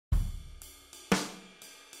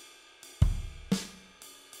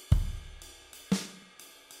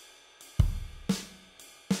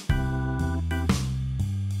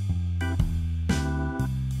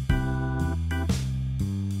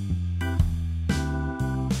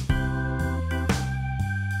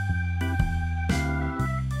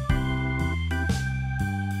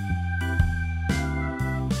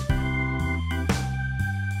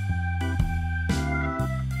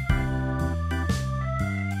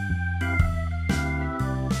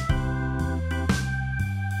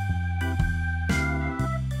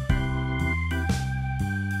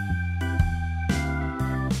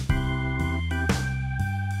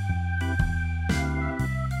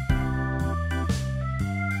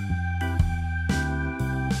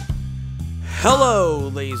Hello,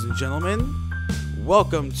 ladies and gentlemen.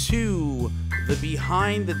 Welcome to the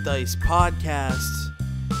Behind the Dice podcast.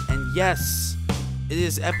 And yes, it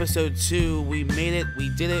is episode 2. We made it. We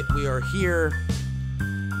did it. We are here.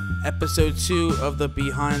 Episode 2 of the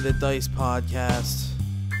Behind the Dice podcast.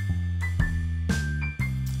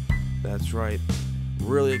 That's right.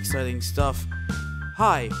 Really exciting stuff.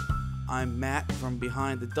 Hi, I'm Matt from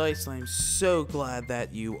Behind the Dice. I'm so glad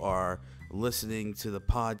that you are listening to the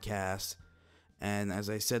podcast. And as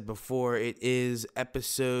I said before, it is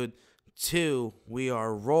episode 2. We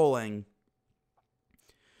are rolling.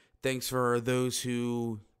 Thanks for those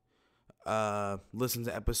who listened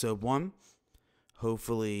to episode 1.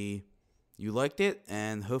 Hopefully you liked it,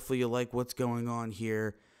 and hopefully you like what's going on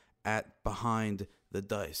here at Behind the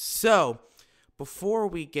Dice. So, before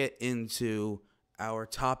we get into our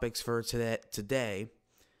topics for today,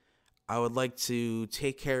 I would like to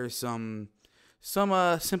take care of some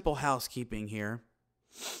simple housekeeping here.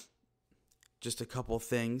 Just a couple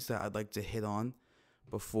things that I'd like to hit on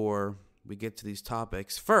before we get to these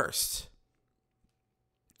topics. First,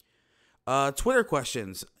 Twitter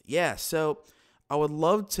questions. Yeah, so I would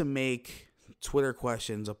love to make Twitter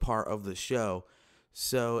questions a part of the show.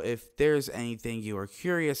 So if there's anything you are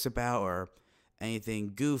curious about or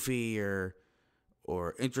anything goofy or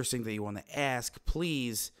interesting that you want to ask,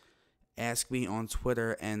 please ask me on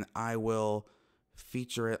Twitter and I will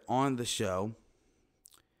feature it on the show.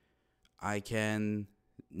 I can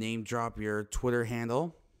name drop your Twitter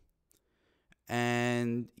handle.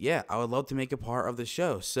 And yeah, I would love to make it part of the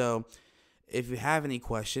show. So if you have any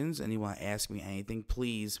questions and you want to ask me anything,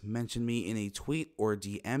 please mention me in a tweet or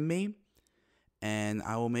DM me. And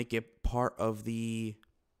I will make it part of the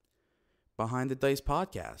Behind the Dice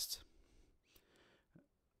podcast.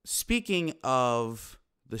 Speaking of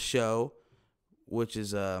the show, which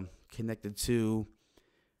is connected to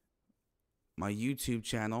my YouTube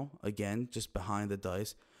channel, again, just Behind the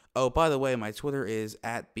Dice. Oh, by the way, my Twitter is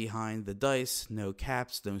 @BehindTheDice, no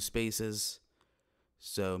caps, no spaces.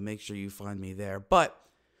 So make sure you find me there. But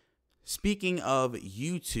speaking of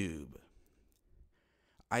YouTube,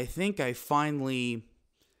 I think I finally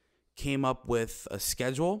came up with a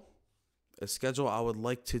schedule I would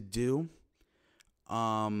like to do,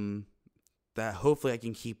 that hopefully I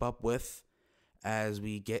can keep up with as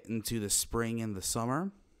we get into the spring and the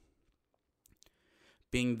summer.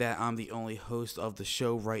 Being that I'm the only host of the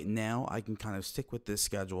show right now, I can kind of stick with this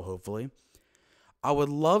schedule, hopefully. I would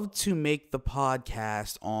love to make the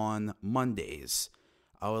podcast on Mondays.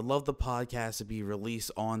 I would love the podcast to be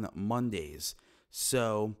released on Mondays.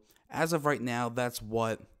 So, as of right now, that's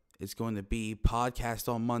what it's going to be.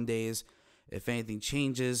 Podcast on Mondays. If anything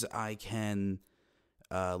changes, I can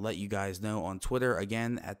let you guys know on Twitter.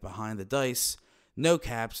 Again, @BehindTheDice. No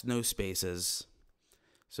caps, no spaces.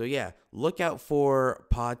 So yeah, look out for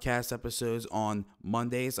podcast episodes on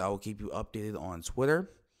Mondays. I will keep you updated on Twitter.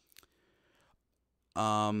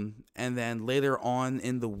 And then later on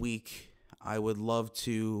in the week, I would love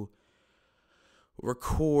to release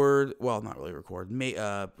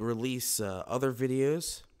other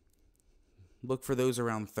videos. Look for those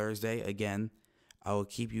around Thursday. Again, I will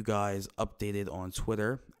keep you guys updated on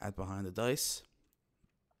Twitter @BehindTheDice.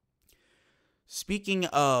 Speaking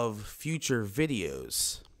of future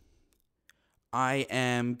videos, I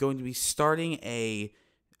am going to be starting a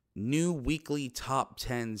new weekly top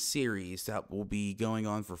 10 series that will be going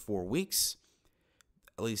on for 4 weeks.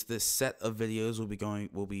 At least this set of videos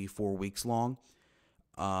will be 4 weeks long.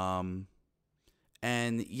 And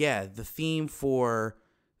yeah, the theme for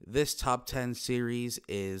this top 10 series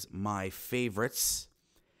is my favorites.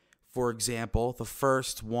 For example, the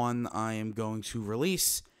first one I am going to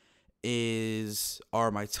release are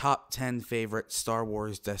my top 10 favorite Star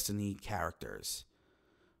Wars Destiny characters.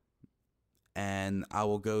 And I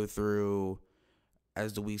will go through,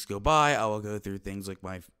 as the weeks go by, I will go through things like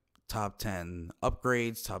my top 10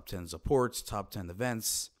 upgrades, top 10 supports, top 10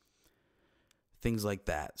 events, things like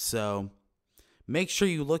that. So make sure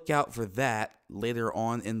you look out for that later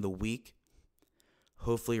on in the week,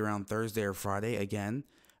 hopefully around Thursday or Friday. Again,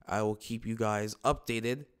 I will keep you guys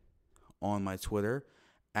updated on my Twitter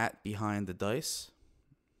 @BehindTheDice.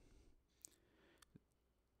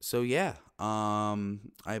 So yeah,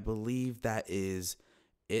 I believe that is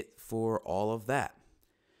it for all of that.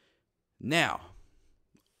 Now,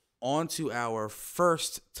 on to our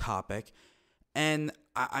first topic. And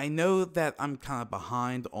I know that I'm kind of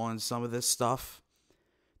behind on some of this stuff.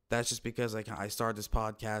 That's just because I started this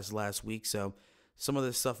podcast last week, so some of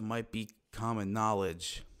this stuff might be common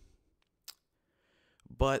knowledge.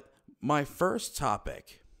 But my first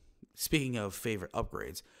topic, speaking of favorite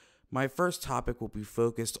upgrades, my first topic will be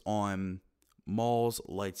focused on Maul's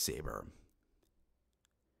Lightsaber.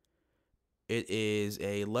 It is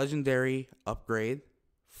a legendary upgrade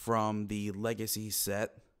from the Legacy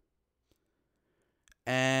set,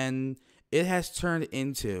 and it has turned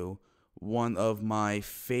into one of my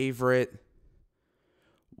favorite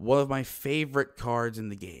cards in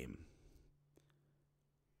the game.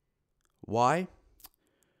 Why?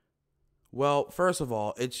 Well, first of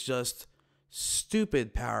all, it's just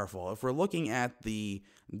stupid powerful. If we're looking at the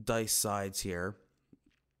dice sides here,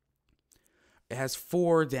 it has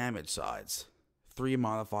 4 damage sides, 3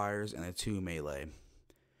 modifiers, and a 2 melee.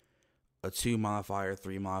 A 2 modifier,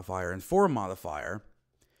 3 modifier, and 4 modifier.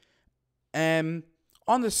 And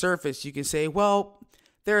on the surface, you can say, well,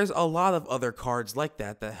 there's a lot of other cards like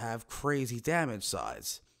that have crazy damage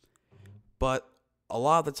sides. But a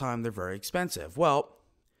lot of the time, they're very expensive. Well,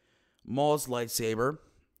 Maul's Lightsaber,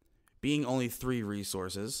 being only 3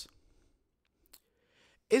 resources,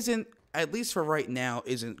 isn't, at least for right now,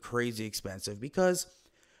 isn't crazy expensive, because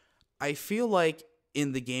I feel like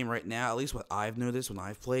in the game right now, at least what I've noticed when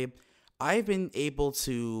I've played, I've been able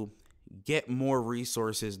to get more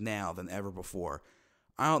resources now than ever before.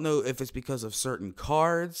 I don't know if it's because of certain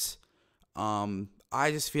cards.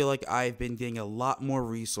 I just feel like I've been getting a lot more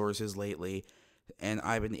resources lately, and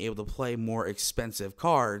I've been able to play more expensive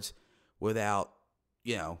cards without,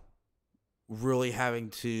 really having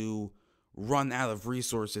to run out of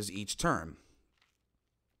resources each turn.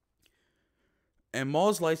 And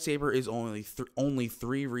Maul's Lightsaber is only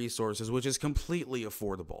 3 resources, which is completely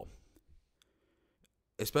affordable.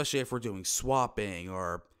 Especially if we're doing swapping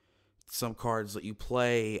or some cards that you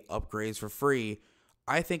play upgrades for free.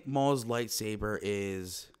 I think Maul's Lightsaber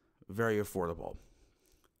is very affordable.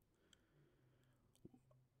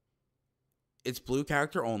 It's blue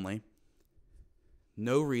character only.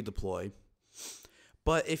 No redeploy.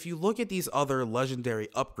 But if you look at these other legendary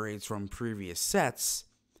upgrades from previous sets,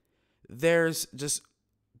 there's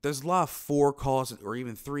a lot of 4 cost or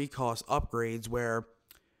even 3 cost upgrades where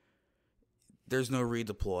there's no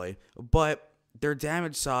redeploy, but their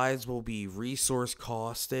damage size will be resource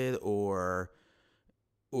costed or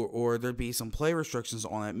there'd be some play restrictions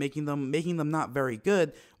on it, making them not very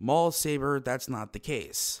good. Maul's Saber, that's not the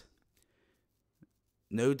case.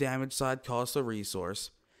 No damage side costs a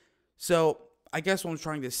resource. So I guess what I'm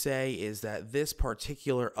trying to say is that this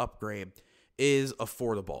particular upgrade is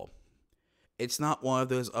affordable. It's not one of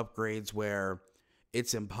those upgrades where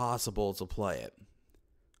it's impossible to play it.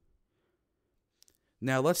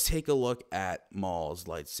 Now let's take a look at Maul's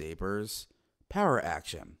Lightsaber's power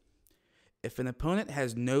action. If an opponent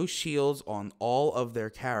has no shields on all of their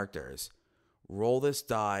characters, roll this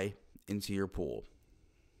die into your pool.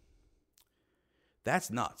 That's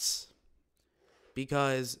nuts.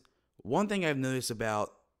 Because one thing I've noticed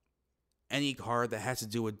about any card that has to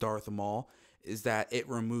do with Darth Maul is that it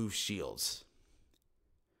removes shields.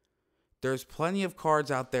 There's plenty of cards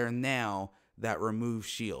out there now that remove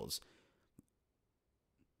shields.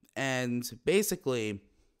 And basically,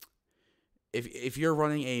 if you're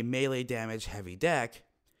running a melee damage heavy deck,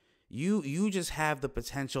 you just have the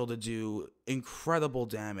potential to do incredible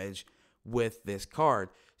damage with this card.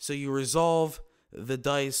 So you resolve the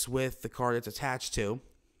dice with the card it's attached to.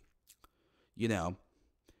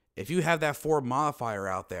 If you have that 4 modifier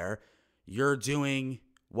out there, you're doing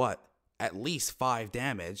what? At least 5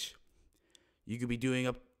 damage. You could be doing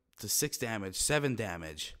up to 6 damage, 7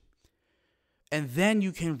 damage. And then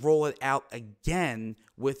you can roll it out again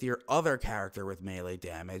with your other character with melee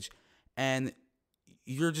damage, and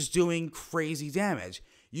you're just doing crazy damage.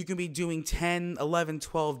 You can be doing 10, 11,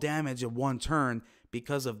 12 damage in one turn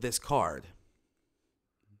because of this card.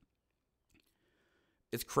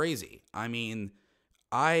 It's crazy. I mean,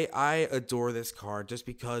 I adore this card just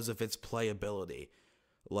because of its playability.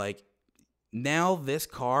 Like, now this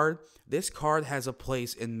card has a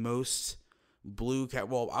place in most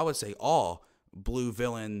I would say all blue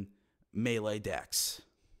villain melee decks.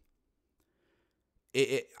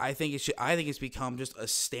 I think it's become just a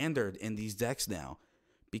standard in these decks now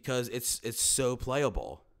because it's so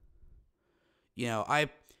playable. I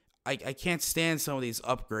can't stand some of these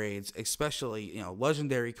upgrades, especially,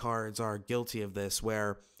 legendary cards are guilty of this,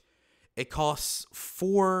 where it costs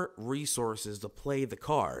 4 resources to play the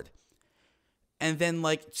card, and then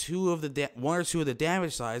like 1 or 2 of the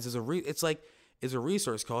damage sides is a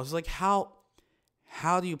resource cost. It's like,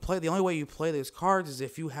 how do you play? The only way you play these cards is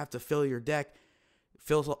if you have to fill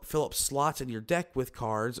up slots in your deck with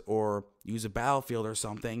cards, or use a battlefield or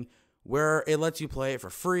something where it lets you play it for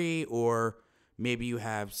free, or maybe you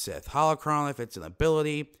have Sith Holocron if it's an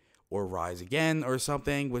ability, or Rise Again or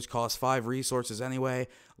something, which costs 5 resources anyway.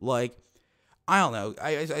 Like, I don't know.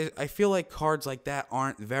 I feel like cards like that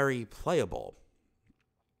aren't very playable.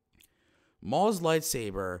 Maul's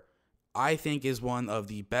Lightsaber, I think, is one of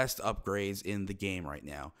the best upgrades in the game right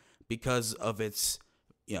now because of its,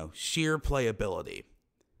 sheer playability,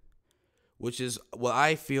 which is what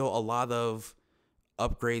I feel a lot of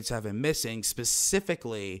upgrades have been missing,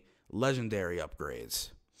 specifically legendary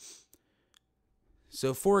upgrades.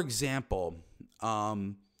 So, for example,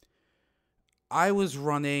 I was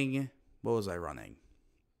running. What was I running?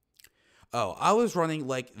 Oh, I was running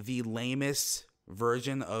like the lamest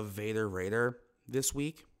version of Vader Raider this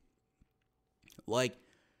week. Like,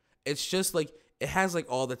 it's just like, it has like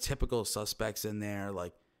all the typical suspects in there,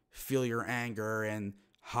 like feel your anger and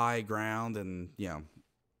high ground and,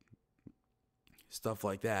 stuff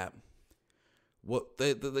like that. What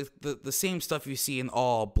the same stuff you see in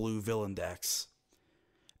all blue villain decks.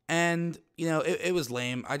 And, it was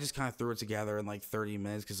lame. I just kind of threw it together in like 30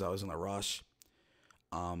 minutes because I was in a rush.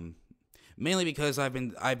 Mainly because I've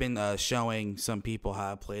been showing some people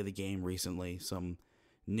how to play the game recently, some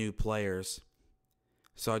new players.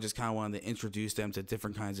 So I just kind of wanted to introduce them to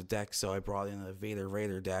different kinds of decks. So I brought in a Vader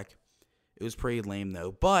Raider deck. It was pretty lame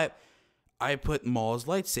though. But I put Maul's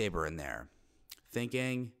Lightsaber in there,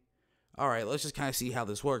 thinking, all right, let's just kind of see how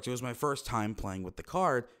this works. It was my first time playing with the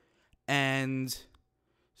card. And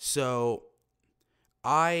so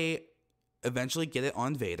I eventually get it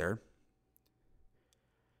on Vader.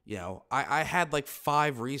 I had like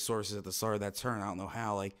 5 resources at the start of that turn. I don't know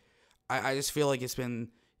how. Like, I just feel like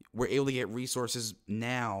we're able to get resources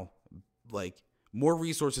now, like more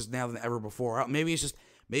resources now than ever before. Maybe it's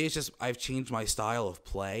just I've changed my style of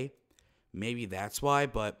play. Maybe that's why,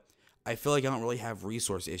 but I feel like I don't really have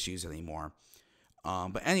resource issues anymore.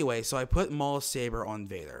 But anyway, so I put Maul's Saber on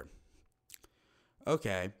Vader.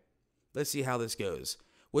 Okay, let's see how this goes.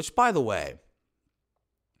 Which, by the way,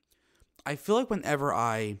 I feel like whenever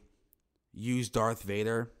I use Darth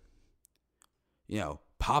Vader,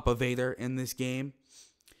 Papa Vader in this game,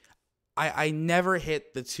 I never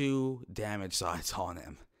hit the 2 damage sides on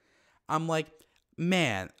him. I'm like,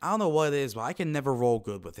 man, I don't know what it is, but I can never roll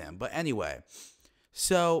good with him. But anyway,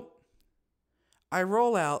 so I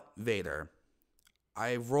roll out Vader.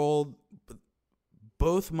 I rolled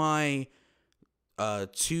both my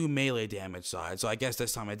 2 melee damage sides. So I guess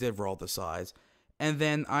this time I did roll the sides. And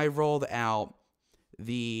then I rolled out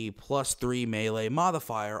the +3 melee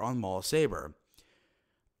modifier on Maul Saber.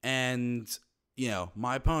 And,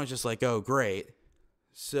 my opponent's just like, oh, great.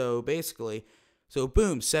 So basically,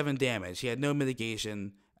 boom, 7 damage. He had no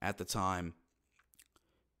mitigation at the time.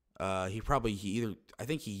 I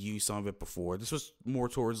think he used some of it before. This was more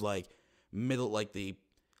towards like the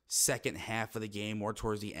second half of the game, more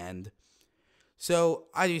towards the end. So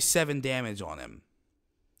I do 7 damage on him.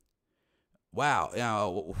 Wow,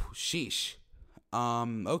 sheesh.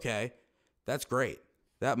 Okay, that's great.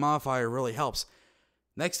 That modifier really helps.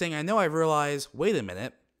 Next thing I know, I realize, wait a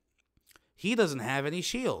minute, he doesn't have any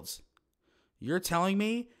shields. You're telling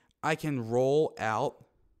me I can roll out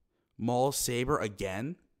Maul's Saber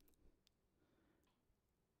again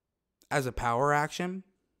as a power action?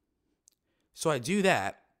 So I do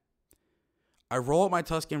that. I roll out my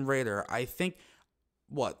Tusken Raider. I think,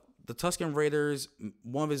 the Tusken Raider's,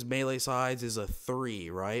 one of his melee sides is a 3,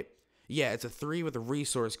 right? Yeah, it's a 3 with a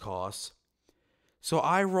resource cost. So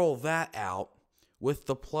I roll that out with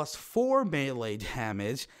the +4 melee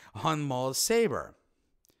damage on Maul's Saber.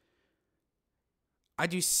 I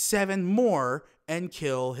do 7 more and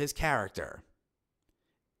kill his character.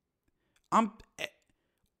 I'm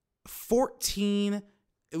 14.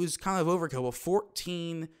 It was kind of overkill, but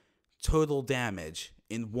 14 total damage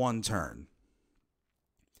in one turn.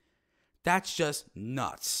 That's just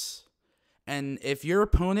nuts. And if your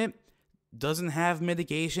opponent doesn't have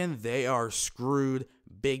mitigation, they are screwed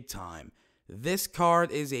big time. This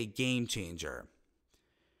card is a game changer.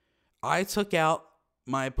 I took out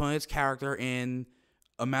my opponent's character in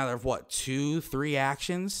a matter of 2, 3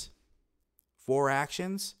 actions? 4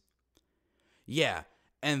 actions? Yeah,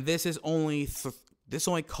 and this is only this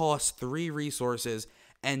only costs 3 resources,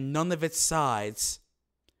 and none of its sides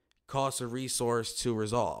cost a resource to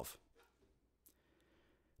resolve.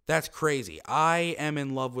 That's crazy. I am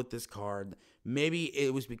in love with this card. Maybe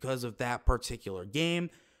it was because of that particular game,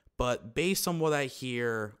 but based on what I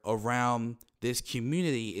hear around this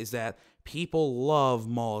community is that people love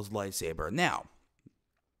Maul's Lightsaber. Now,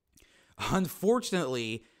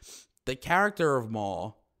 unfortunately, the character of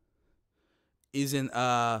Maul isn't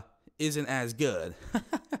as good.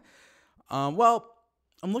 Well,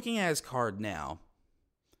 I'm looking at his card now.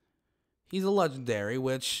 He's a legendary,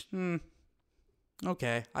 which,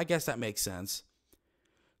 okay, I guess that makes sense.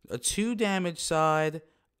 a 2 damage side,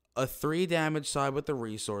 a 3 damage side with the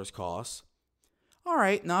resource cost.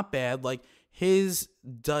 Alright, not bad. Like, his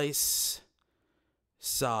dice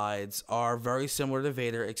sides are very similar to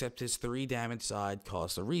Vader, except his 3 damage side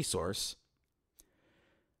costs a resource.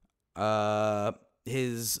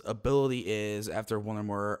 His ability is, after one or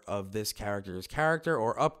more of this character's character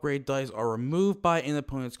or upgrade dice are removed by an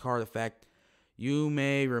opponent's card effect, you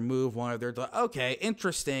may remove one of their dice. Okay,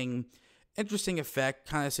 interesting effect,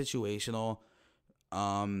 kind of situational.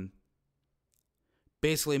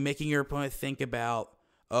 Basically making your opponent think about,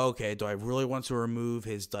 okay, do I really want to remove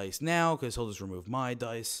his dice now? Because he'll just remove my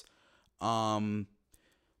dice. Maul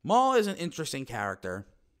is an interesting character.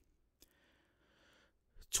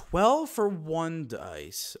 12 for 1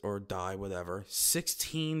 dice, or die, whatever.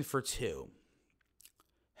 16 for 2.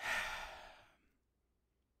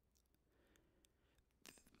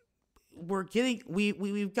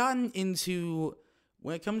 We've gotten into,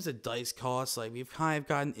 when it comes to dice costs, like, we've kind of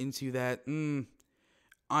gotten into that,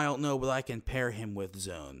 I don't know, but I can pair him with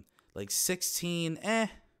zone. Like, 16,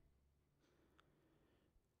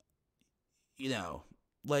 You know,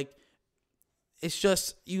 like, it's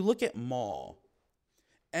just, you look at Maul,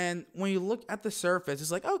 and when you look at the surface,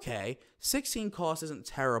 it's like, okay, 16 cost isn't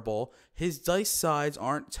terrible. His dice sides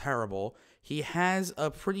aren't terrible. He has a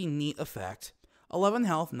pretty neat effect. 11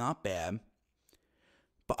 health, not bad.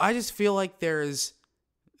 But I just feel like there's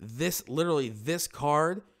literally this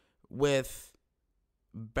card with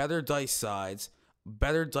better dice sides,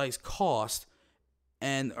 better dice cost,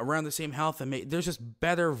 and around the same health. And there's just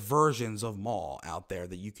better versions of Maul out there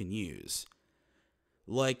that you can use.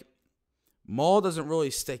 Like, Maul doesn't really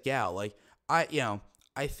stick out. Like, I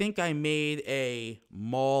think I made a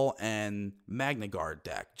Maul and Magna Guard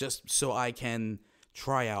deck just so I can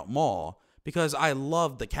try out Maul, because I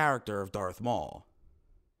love the character of Darth Maul,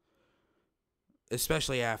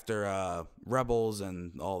 especially after Rebels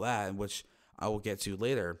and all that, which I will get to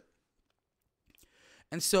later.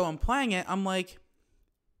 And so I'm playing it, I'm like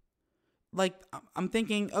I'm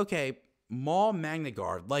thinking, okay, Maul Magna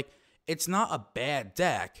Guard, like, it's not a bad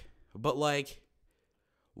deck, but like,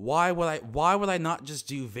 why would I not just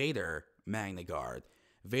do Vader Magna Guard?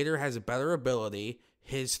 Vader has a better ability.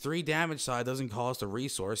 His 3 damage side doesn't cost a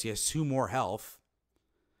resource. He has 2 more health.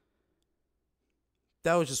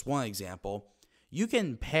 That was just one example. You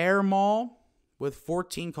can pair Maul with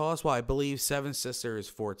 14 cost. Well, I believe Seventh Sister is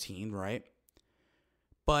 14, right?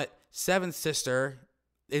 But Seventh Sister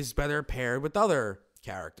is better paired with other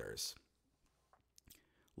characters,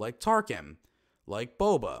 like Tarkin, like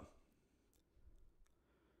Boba.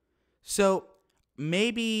 So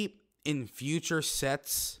maybe in future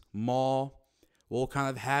sets, Maul will kind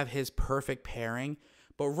of have his perfect pairing.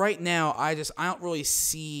 But right now, I don't really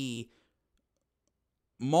see,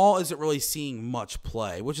 Maul isn't really seeing much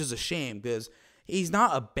play, which is a shame, because he's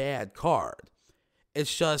not a bad card.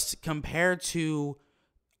 It's just, compared to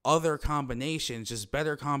other combinations, just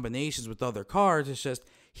better combinations with other cards, it's just,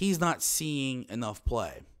 he's not seeing enough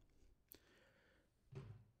play.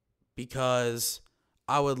 Because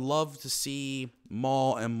I would love to see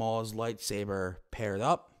Maul and Maul's lightsaber paired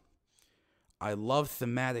up. I love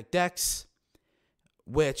thematic decks,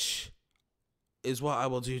 which is what I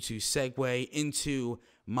will do to segue into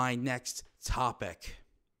my next topic.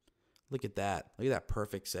 Look at that. Look at that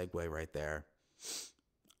perfect segue right there.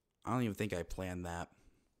 I don't even think I planned that.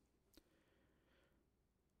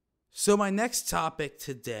 So my next topic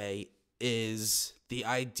today is the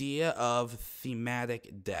idea of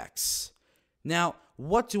thematic decks. Now,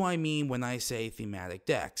 what do I mean when I say thematic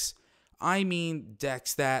decks? I mean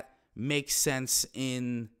decks that make sense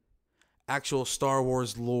in actual Star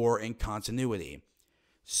Wars lore and continuity.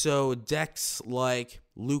 So decks like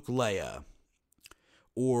Luke Leia,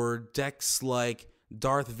 or decks like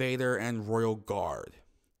Darth Vader and Royal Guard,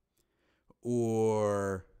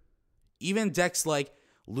 or even decks like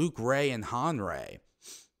Luke Rey and Han Rey,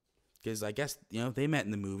 because I guess, they met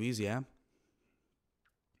in the movies, yeah.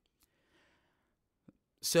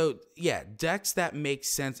 So, yeah, decks that make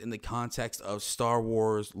sense in the context of Star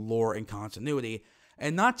Wars lore and continuity,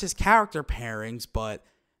 and not just character pairings, but,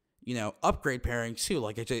 upgrade pairings too.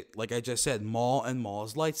 Like I just said, Maul and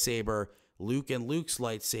Maul's lightsaber, Luke and Luke's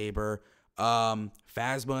lightsaber,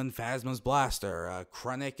 Phasma and Phasma's blaster,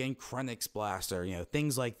 Krennic and Krennic's blaster,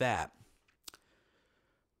 things like that.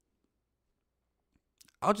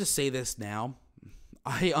 I'll just say this now.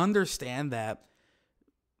 I understand that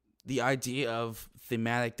the idea of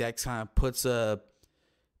thematic decks kind of puts a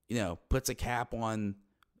cap on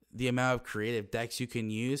the amount of creative decks you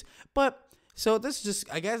can use. But so this is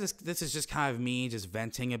just, I guess this is just kind of me just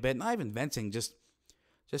venting a bit. Not even venting, just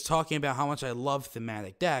just talking about how much I love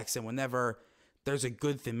thematic decks, and whenever there's a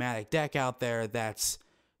good thematic deck out there that's,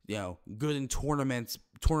 good in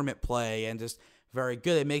tournament play and just very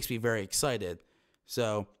good, it makes me very excited.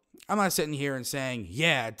 So I'm not sitting here and saying,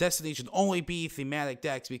 yeah, Destiny should only be thematic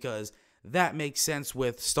decks because that makes sense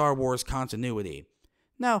with Star Wars continuity.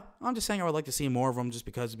 No, I'm just saying I would like to see more of them just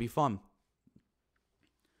because it'd be fun.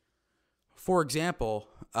 For example,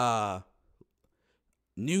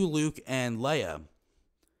 new Luke and Leia.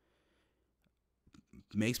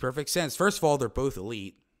 Makes perfect sense. First of all, they're both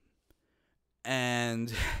elite.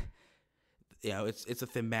 And, it's a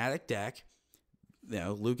thematic deck.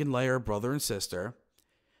 Luke and Leia are brother and sister.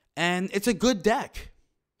 And it's a good deck.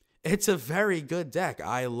 It's a very good deck.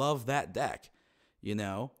 I love that deck.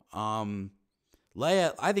 Leia,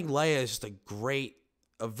 I think Leia is just a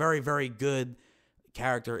very, very good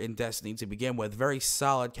character in Destiny to begin with. Very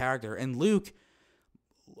solid character. And Luke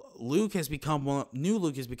has become one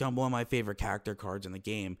of my favorite character cards in the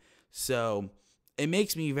game. So it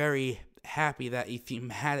makes me very happy that a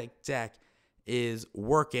thematic deck is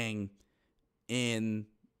working in,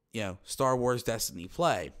 Star Wars Destiny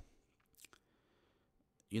play.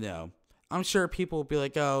 I'm sure people will be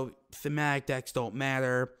like, oh, thematic decks don't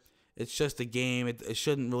matter. It's just a game. It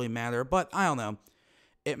shouldn't really matter. But I don't know.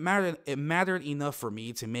 It mattered enough for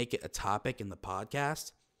me to make it a topic in the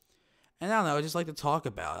podcast. And I don't know, I just like to talk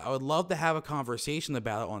about it. I would love to have a conversation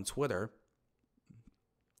about it on Twitter.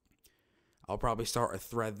 I'll probably start a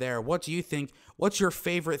thread there. What do you think? What's your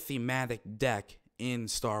favorite thematic deck in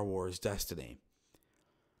Star Wars Destiny?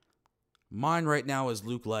 Mine right now is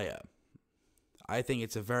Luke Leia. I think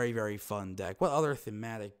it's a very, very fun deck. What other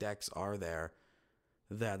thematic decks are there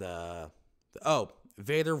that,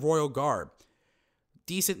 Vader Royal Guard.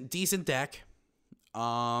 Decent deck.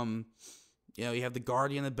 You have the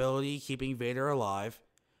Guardian ability, keeping Vader alive.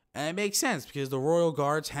 And it makes sense, because the Royal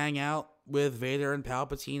Guards hang out with Vader and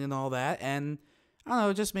Palpatine and all that. And, I don't know,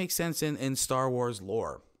 it just makes sense in Star Wars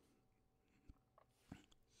lore.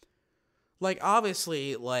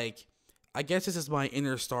 Obviously, I guess this is my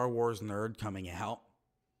inner Star Wars nerd coming out.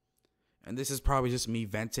 And this is probably just me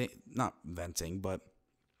not venting, but,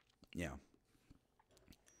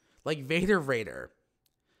 Vader.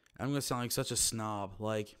 I'm going to sound like such a snob.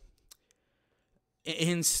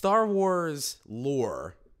 In Star Wars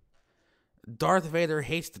lore, Darth Vader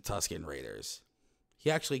hates the Tusken Raiders.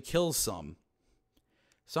 He actually kills some.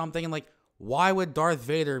 So I'm thinking, why would Darth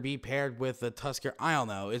Vader be paired with the Tusken? I don't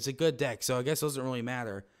know. It's a good deck, so I guess it doesn't really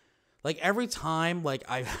matter. Every time,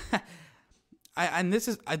 and this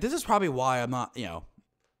is probably why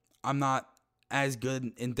I'm not as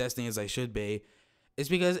good in Destiny as I should be. It's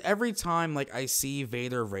because every time, I see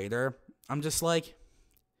Vader Raider, I'm just like,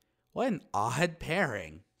 what an odd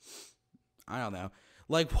pairing. I don't know.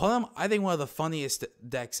 I think one of the funniest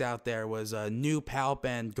decks out there was New Palp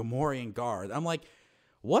and Gamorrean Guard. I'm like,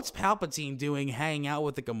 what's Palpatine doing hanging out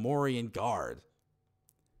with the Gamorrean Guard?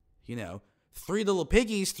 3 little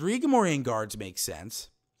piggies, 3 Gamorrean Guards makes sense.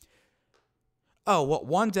 Oh,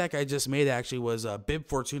 one deck I just made actually was Bib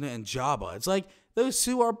Fortuna and Jabba. It's those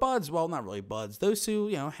two are buds. Well, not really buds. Those two,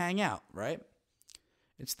 hang out, right?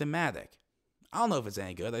 It's thematic. I don't know if it's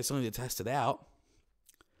any good. I still need to test it out.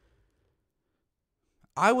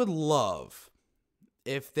 I would love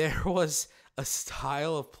if there was a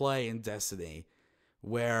style of play in Destiny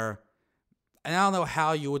where, and I don't know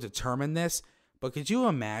how you would determine this, but could you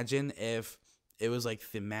imagine if it was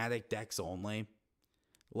thematic decks only?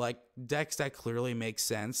 Decks that clearly make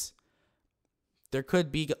sense. There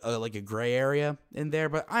could be a gray area in there,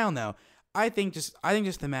 but I don't know. I think just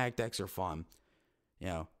thematic decks are fun.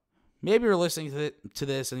 Maybe you're listening to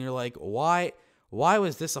this and you're like, why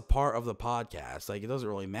was this a part of the podcast? It doesn't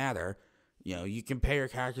really matter. You can pair your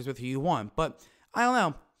characters with who you want. But I don't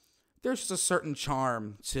know. There's just a certain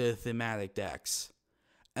charm to thematic decks.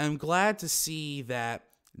 And I'm glad to see that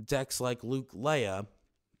decks like Luke Leia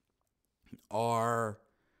are,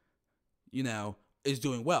 is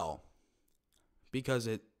doing well. Because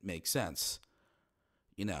it makes sense.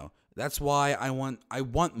 That's why I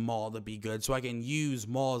want Maul to be good, so I can use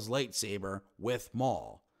Maul's lightsaber with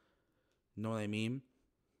Maul. You know what I mean?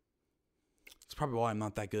 It's probably why I'm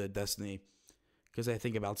not that good at Destiny, because I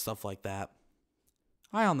think about stuff like that.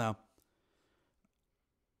 I don't know.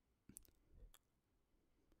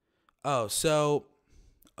 Oh, so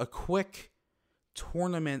a quick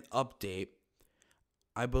tournament update.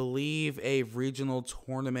 I believe a regional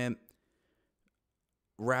tournament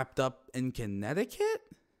wrapped up in Connecticut.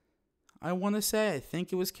 I want to say. I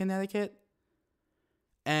think it was Connecticut.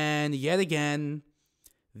 And yet again,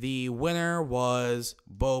 the winner was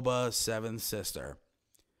Boba, Seventh Sister.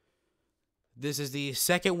 This is the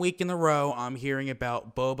second week in a row I'm hearing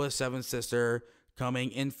about Boba Seventh Sister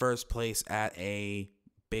coming in first place at a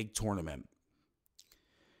big tournament.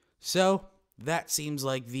 So, that seems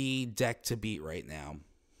like the deck to beat right now.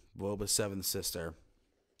 Boba Seventh Sister.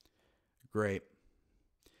 Great.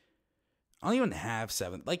 I don't even have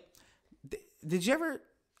 7. Like, did you ever...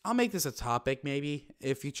 I'll make this a topic maybe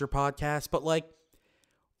in a future podcast, but like,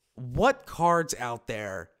 what cards out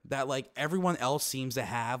there that like everyone else seems to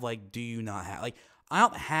have, like, do you not have? Like, I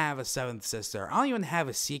don't have a 7th Sister. I don't even have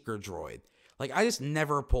a Seeker Droid. Like, I just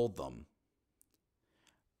never pulled them.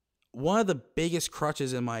 One of the biggest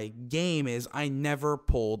crutches in my game is I never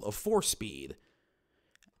pulled a 4-speed.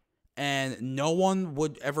 And no one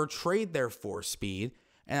would ever trade their 4-speed.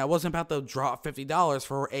 And I wasn't about to drop $50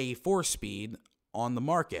 for a 4-speed on the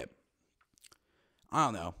market. I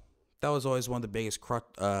don't know. That was always one of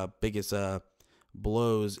the biggest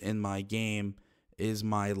blows in my game, is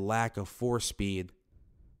my lack of 4-speed,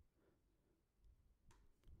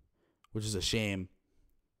 which is a shame.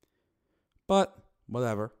 But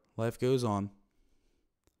whatever, life goes on.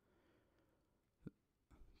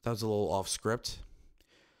 That was a little off script.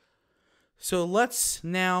 So let's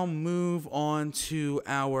now move on to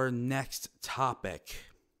our next topic.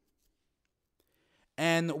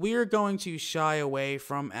 And we're going to shy away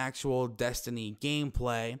from actual Destiny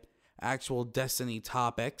gameplay, actual Destiny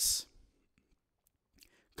topics.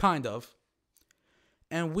 Kind of.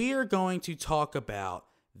 And we are going to talk about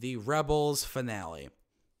the Rebels finale.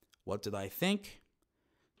 What did I think?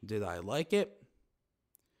 Did I like it?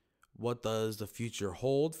 What does the future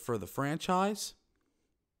hold for the franchise?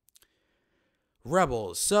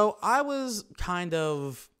 Rebels. So I was kind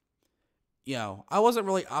of... I wasn't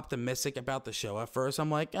really optimistic about the show at first.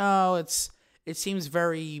 I'm like, oh, it seems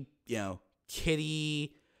very,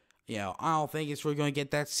 kiddie. I don't think it's really going to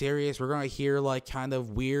get that serious. We're going to hear, like, kind of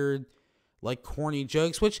weird, like, corny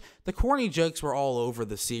jokes, which the corny jokes were all over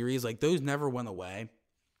the series. Like, those never went away.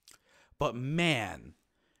 But, man,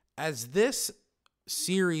 as this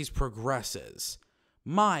series progresses,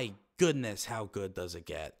 my goodness, how good does it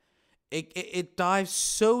get? It dives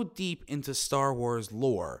so deep into Star Wars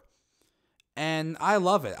lore. And I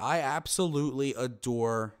love it. I absolutely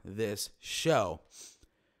adore this show.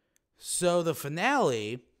 So the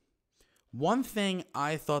finale, one thing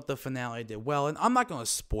I thought the finale did well, and I'm not going to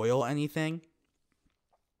spoil anything.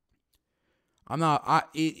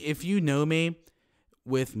 If you know me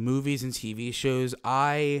with movies and TV shows,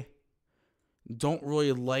 I don't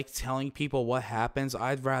really like telling people what happens.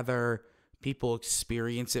 I'd rather people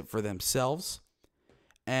experience it for themselves.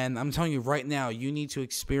 And I'm telling you right now, you need to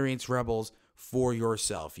experience Rebels for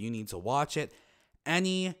yourself. You need to watch it.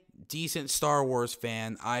 Any decent Star Wars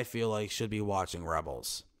fan, I feel like, should be watching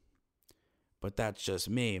Rebels. But that's just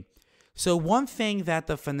me. So one thing that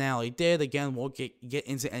the finale did, again, we'll get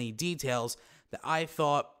into any details, that I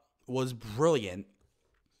thought was brilliant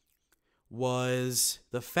was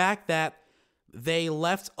the fact that they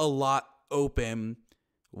left a lot open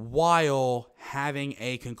while having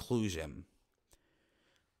a conclusion.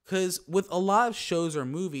 Because with a lot of shows or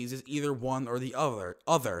movies, it's either one or the other.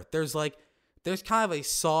 There's kind of a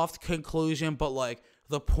soft conclusion, but like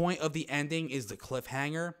the point of the ending is the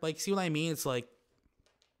cliffhanger. Like, see what I mean? It's like,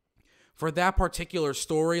 for that particular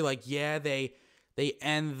story, like, yeah, they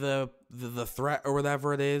end the threat or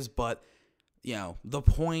whatever it is, but the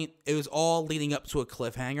point, it was all leading up to a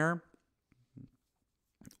cliffhanger.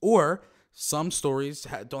 Or some stories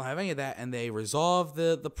don't have any of that, and they resolve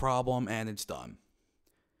the problem and it's done.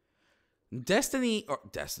 Destiny.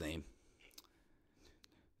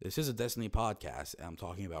 This is a Destiny podcast, and I'm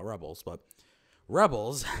talking about Rebels, but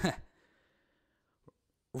Rebels,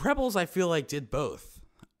 I feel like did both.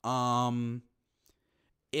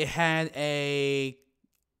 It had a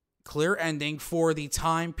clear ending for the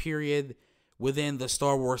time period within the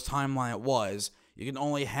Star Wars timeline it was. You can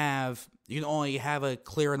only have a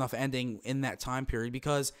clear enough ending in that time period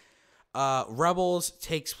because Rebels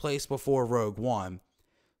takes place before Rogue One.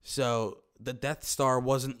 So the Death Star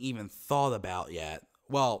wasn't even thought about yet.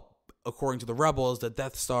 Well, according to the Rebels, the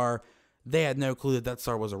Death Star, they had no clue the Death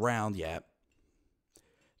Star was around yet.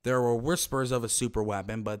 There were whispers of a super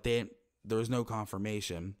weapon, but there was no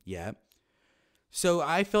confirmation yet. So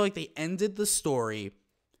I feel like they ended the story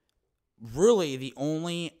really the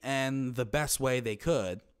only and the best way they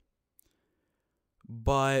could.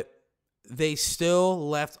 But they still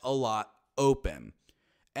left a lot open.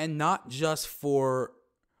 And not just for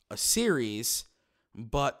a series,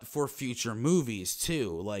 but for future movies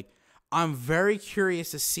too. Like, I'm very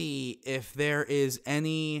curious to see if there is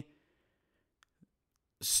any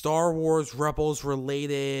Star Wars Rebels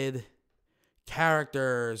related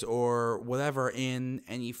characters or whatever in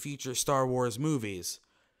any future Star Wars movies.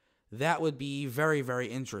 That would be very, very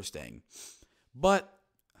interesting. But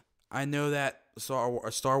I know that a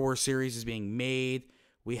Star Wars series is being made.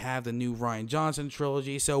 We have the new Rian Johnson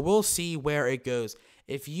trilogy, so we'll see where it goes.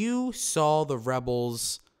 If you saw the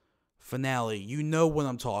Rebels finale, you know what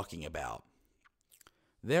I'm talking about.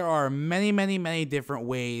 There are many, many, many different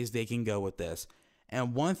ways they can go with this.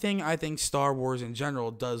 And one thing I think Star Wars in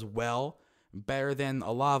general does well, better than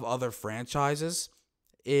a lot of other franchises,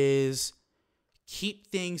 is keep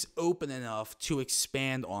things open enough to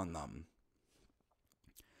expand on them.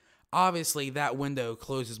 Obviously, that window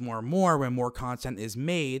closes more and more when more content is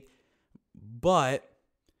made, but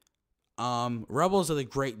Rebels did a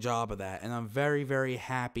great job of that, and I'm very, very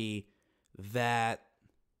happy that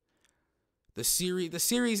the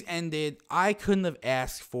series ended. I couldn't have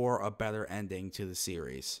asked for a better ending to the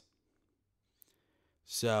series.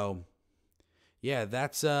 So, yeah,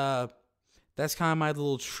 that's kind of my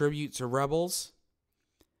little tribute to Rebels.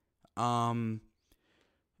 And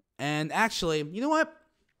actually, you know what?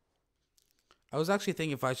 I was actually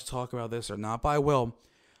thinking if I should talk about this or not, but I will.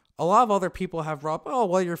 A lot of other people have brought up,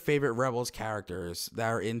 what are your favorite Rebels characters that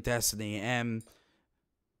are in Destiny? And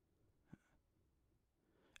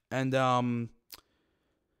sorry,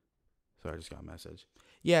 I just got a message.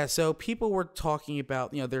 Yeah, so people were talking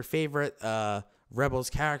about, their favorite Rebels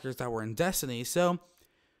characters that were in Destiny. So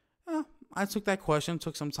I took that question,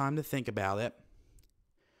 took some time to think about it.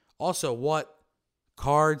 Also, what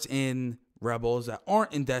cards in Rebels that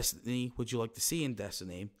aren't in Destiny would you like to see in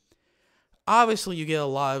Destiny? Obviously, you get a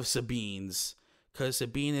lot of Sabines, because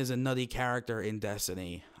Sabine is a nutty character in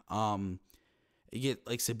Destiny. You get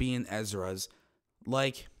like Sabine and Ezra's.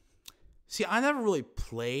 See, I never really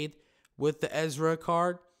played with the Ezra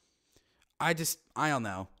card. I don't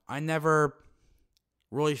know. I never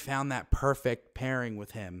really found that perfect pairing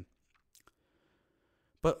with him.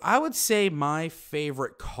 But I would say my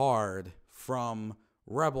favorite card from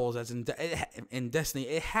Rebels, as in Destiny,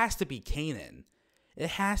 it has to be Kanan. It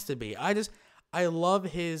has to be. I love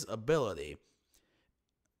his ability.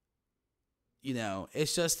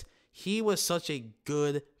 It's just, he was such a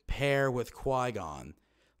good pair with Qui-Gon.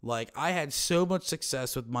 I had so much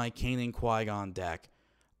success with my Kanan Qui-Gon deck.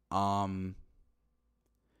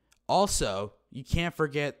 Also, you can't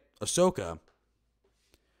forget Ahsoka.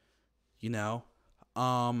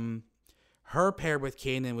 Her pair with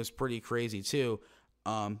Kanan was pretty crazy too.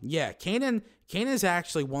 Kanan is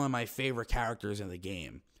actually one of my favorite characters in the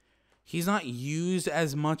game. He's not used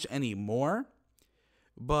as much anymore,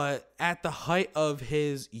 but at the height of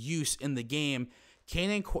his use in the game, the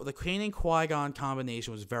Kanan Qui-Gon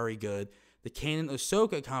combination was very good. The Kanan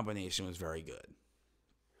Ahsoka combination was very good.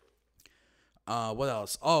 What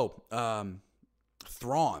else?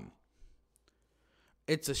 Thrawn.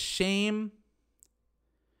 It's a shame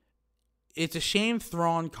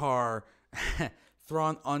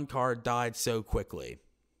Thrawn Uncard died so quickly.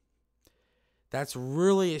 That's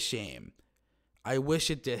really a shame. I wish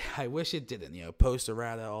it didn't. Post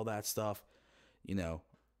errata, all that stuff.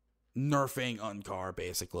 Nerfing Uncard,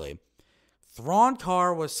 basically. Thrawn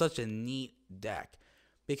Car was such a neat deck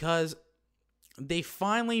because they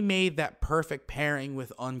finally made that perfect pairing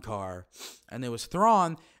with Uncard, and it was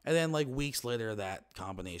Thrawn, and then weeks later that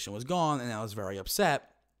combination was gone, and I was very upset.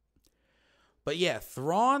 But yeah,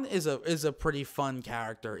 Thrawn is a pretty fun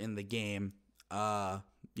character in the game. I'm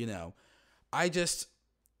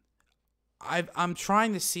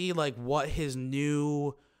trying to see what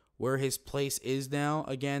where his place is now.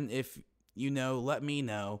 Again, if let me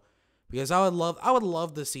know, because I would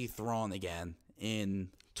love to see Thrawn again in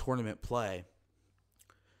tournament play.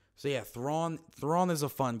 So yeah, Thrawn is a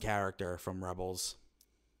fun character from Rebels.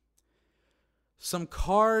 Some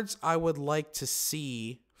cards I would like to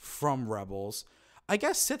see from Rebels, I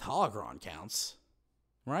guess Sith Holocron counts,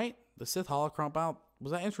 right? The Sith Holocron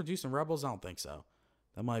was that introduced in Rebels? I don't think so.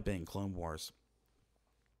 That might have been in Clone Wars.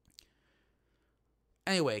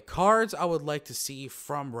 Anyway, cards I would like to see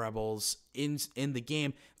from Rebels in the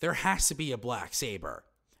game. There has to be a Black Saber.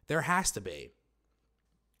 There has to be.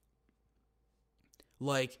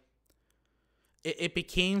 It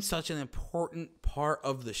became such an important part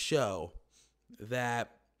of the show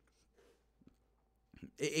that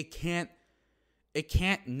it can't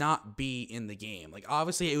not be in the game.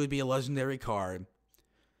 Obviously, it would be a legendary card.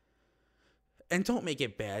 And don't make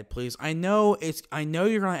it bad, please. I know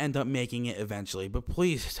you're gonna end up making it eventually, but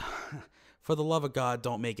please, for the love of God,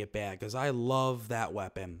 don't make it bad, because I love that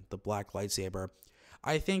weapon, the Black Lightsaber.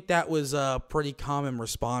 I think that was a pretty common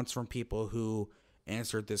response from people who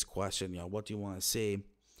answered this question. What do you want to see?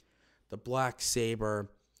 The Black Saber.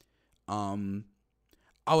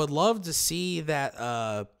 I would love to see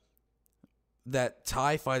that that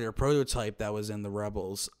TIE fighter prototype that was in the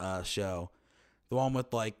Rebels show. The one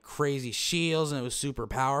with like crazy shields and it was super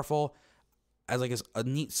powerful. As like a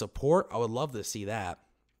neat support. I would love to see that.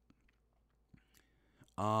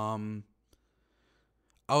 I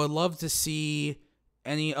would love to see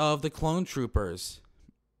any of the clone troopers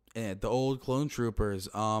in it, the old clone troopers.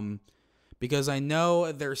 Because I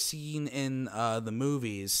know they're seen in the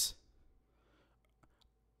movies.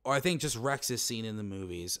 Or I think just Rex is seen in the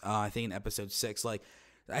movies. I think in episode 6. Like,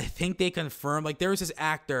 I think they confirmed, like, there was this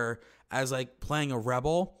actor as, like, playing a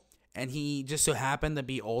rebel, and he just so happened to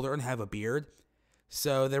be older and have a beard.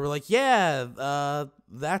 So they were like, yeah,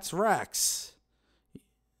 that's Rex.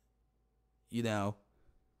 You know.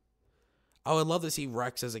 I would love to see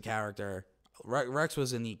Rex as a character. Rex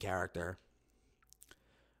was a neat character.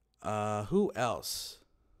 Who else?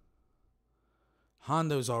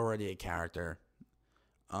 Hondo's already a character.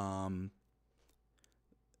 The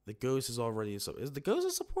Ghost is already is the Ghost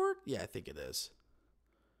a support? Yeah, I think it is.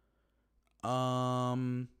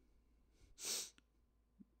 I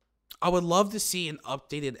would love to see an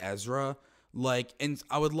updated Ezra, like, and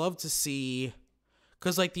I would love to see,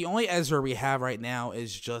 cause like the only Ezra we have right now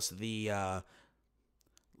is just the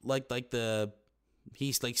like the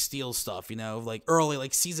he's like steals stuff, you know, like early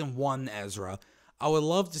like season 1 Ezra. I would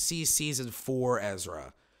love to see season 4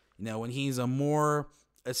 Ezra, you know, when he's a more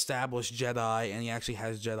established Jedi and he actually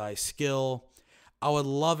has Jedi skill. I would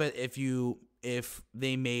love it if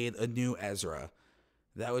they made a new Ezra.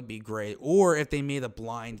 That would be great. Or if they made a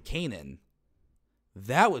blind Kanan.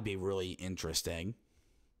 That would be really interesting.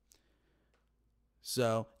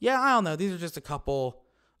 So, yeah, I don't know. These are just a couple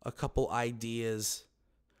ideas.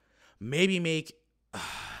 Maybe make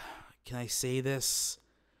can I say this?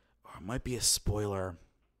 Or it might be a spoiler.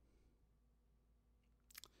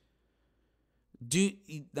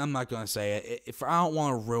 I'm not going to say it. If I don't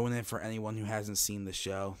want to ruin it for anyone who hasn't seen the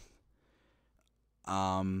show.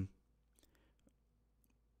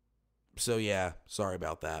 So yeah, sorry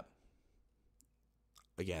about that.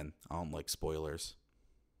 Again, I don't like spoilers.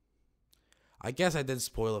 I guess I did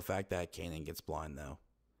spoil the fact that Kanan gets blind though.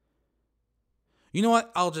 You know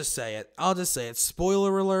what? I'll just say it.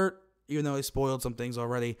 Spoiler alert. Even though I spoiled some things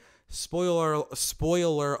already. Spoiler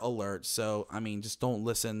alert. So, I mean, just don't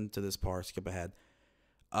listen to this part. Skip ahead.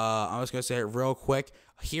 I was going to say it real quick.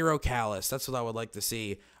 Hero Callus. That's what I would like to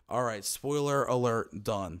see. All right. Spoiler alert.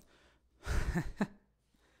 Done.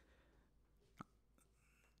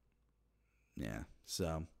 Yeah.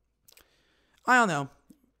 So, I don't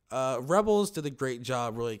know. Rebels did a great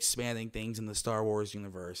job really expanding things in the Star Wars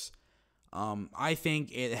universe. I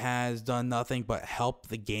think it has done nothing but help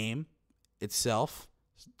the game itself,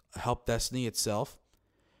 help Destiny itself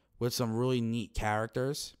with some really neat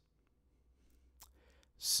characters.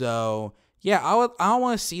 So, yeah, I don't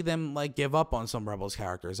want to see them like give up on some Rebels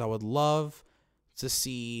characters. I would love to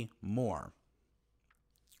see more.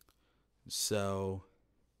 So,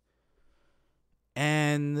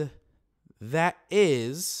 and that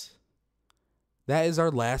is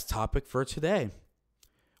our last topic for today.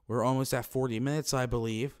 We're almost at 40 minutes, I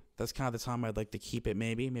believe. That's kind of the time I'd like to keep it,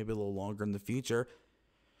 maybe a little longer in the future.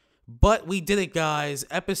 But we did it, guys.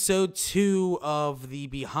 Episode 2 of the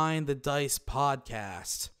Behind the Dice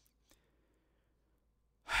podcast.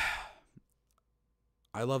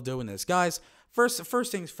 I love doing this. Guys,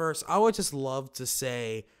 first things first, I would just love to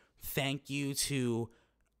say thank you to,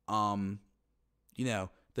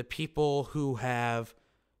 the people who have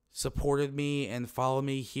supported me and followed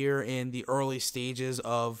me here in the early stages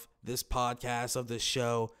of this podcast, of this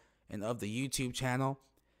show, and of the YouTube channel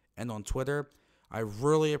and on Twitter. I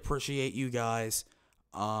really appreciate you guys.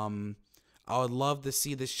 I would love to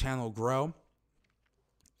see this channel grow.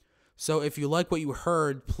 So if you like what you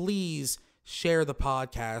heard, please share the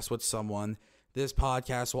podcast with someone. This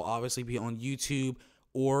podcast will obviously be on YouTube,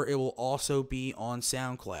 or it will also be on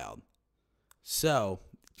SoundCloud. So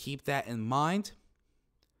keep that in mind.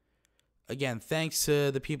 Again, thanks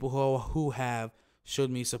to the people who have showed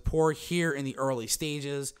me support here in the early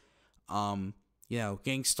stages.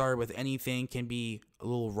 Getting started with anything can be a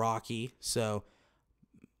little rocky. So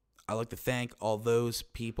I'd like to thank all those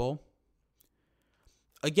people.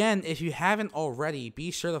 Again, if you haven't already,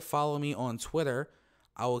 be sure to follow me on Twitter.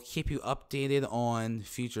 I will keep you updated on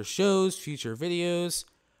future shows, future videos.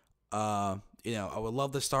 I would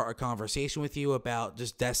love to start a conversation with you about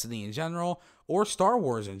just Destiny in general or Star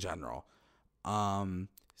Wars in general.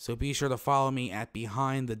 So be sure to follow me at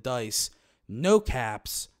Behind the Dice. No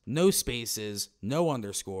caps, no spaces, no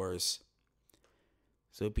underscores.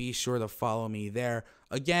 So be sure to follow me there.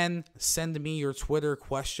 Again, send me your Twitter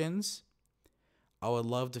questions. I would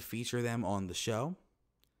love to feature them on the show.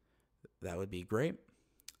 That would be great.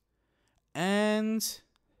 And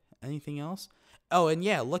anything else? Oh, and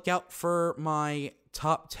yeah, look out for my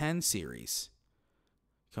top 10 series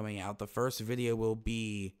coming out. The first video will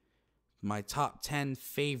be my top 10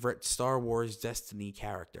 favorite Star Wars Destiny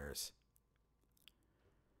characters.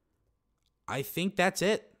 I think that's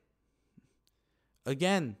it.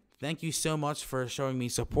 Again, thank you so much for showing me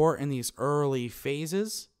support in these early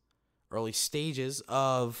stages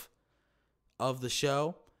of the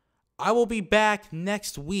show. I will be back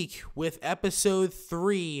next week with episode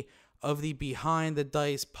 3 of the Behind the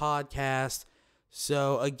Dice podcast.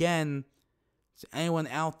 So again, to anyone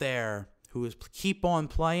out there who is keep on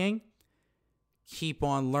playing, keep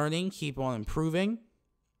on learning, keep on improving,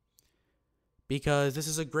 because this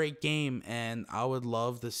is a great game and I would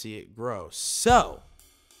love to see it grow. So,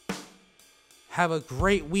 have a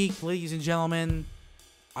great week, ladies and gentlemen.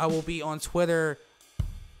 I will be on Twitter,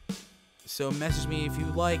 so message me if you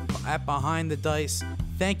like at Behind the Dice.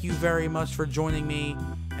 Thank you very much for joining me,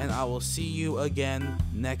 and I will see you again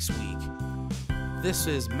next week. This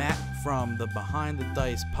is Matt from the Behind the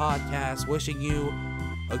Dice podcast, wishing you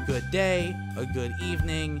a good day, a good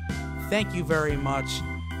evening. Thank you very much.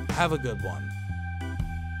 Have a good one.